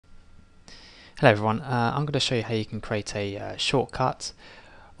Hello everyone, I'm going to show you how you can create a shortcut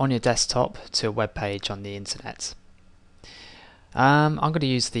on your desktop to a web page on the internet. I'm going to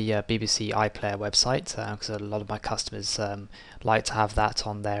use the BBC iPlayer website because a lot of my customers like to have that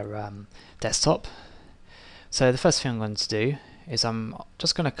on their desktop. So the first thing I'm going to do is I'm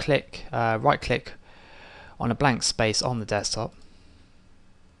just going to right click on a blank space on the desktop.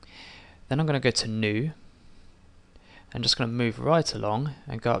 Then I'm going to go to New. I'm just going to move right along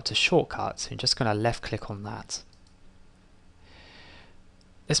and go up to Shortcuts. You're just going to left click on that.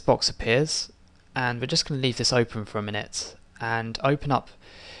 This box appears and we're just going to leave this open for a minute and open up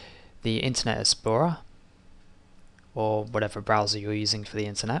the Internet Explorer or whatever browser you're using for the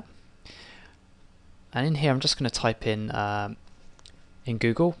internet. And in here I'm just going to type in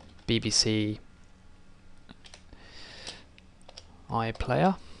Google BBC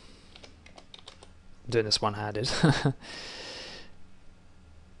iPlayer. I'm doing this one-handed.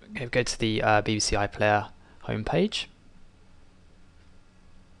 Okay, go to the BBC iPlayer homepage.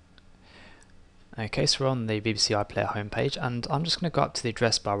 Okay, so we're on the BBC iPlayer homepage, and I'm just going to go up to the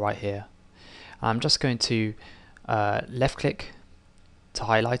address bar right here. I'm just going to left-click to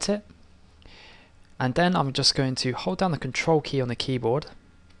highlight it, and then I'm just going to hold down the Control key on the keyboard.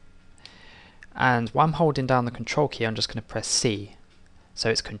 And while I'm holding down the Control key, I'm just going to press C. So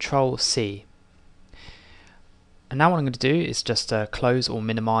it's Ctrl C. And now what I'm going to do is just close or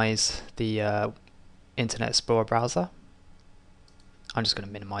minimize the Internet Explorer browser. I'm just going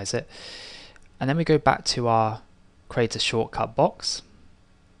to minimize it. And then we go back to our create a shortcut box.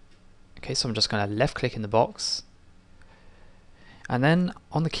 Okay, so I'm just going to left click in the box. And then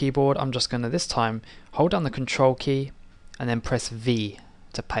on the keyboard, I'm just going to this time hold down the Control key and then press V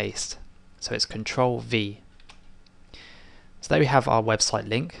to paste. So it's Ctrl V. So there we have our website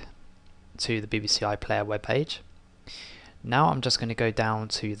link to the BBC iPlayer webpage. Now I'm just going to go down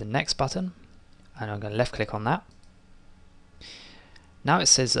to the next button and I'm going to left click on that. Now it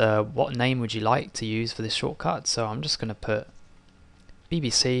says what name would you like to use for this shortcut, so I'm just going to put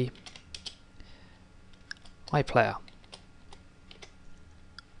BBC iPlayer.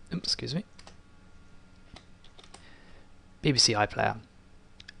 Oops, excuse me. BBC iPlayer.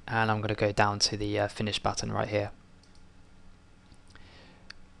 And I'm going to go down to the finish button right here.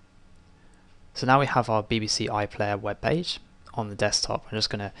 So now we have our BBC iPlayer webpage on the desktop. I'm just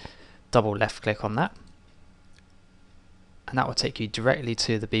going to double left click on that. And that will take you directly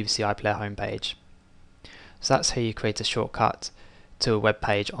to the BBC iPlayer homepage. So that's how you create a shortcut to a web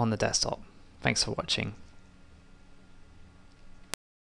page on the desktop. Thanks for watching.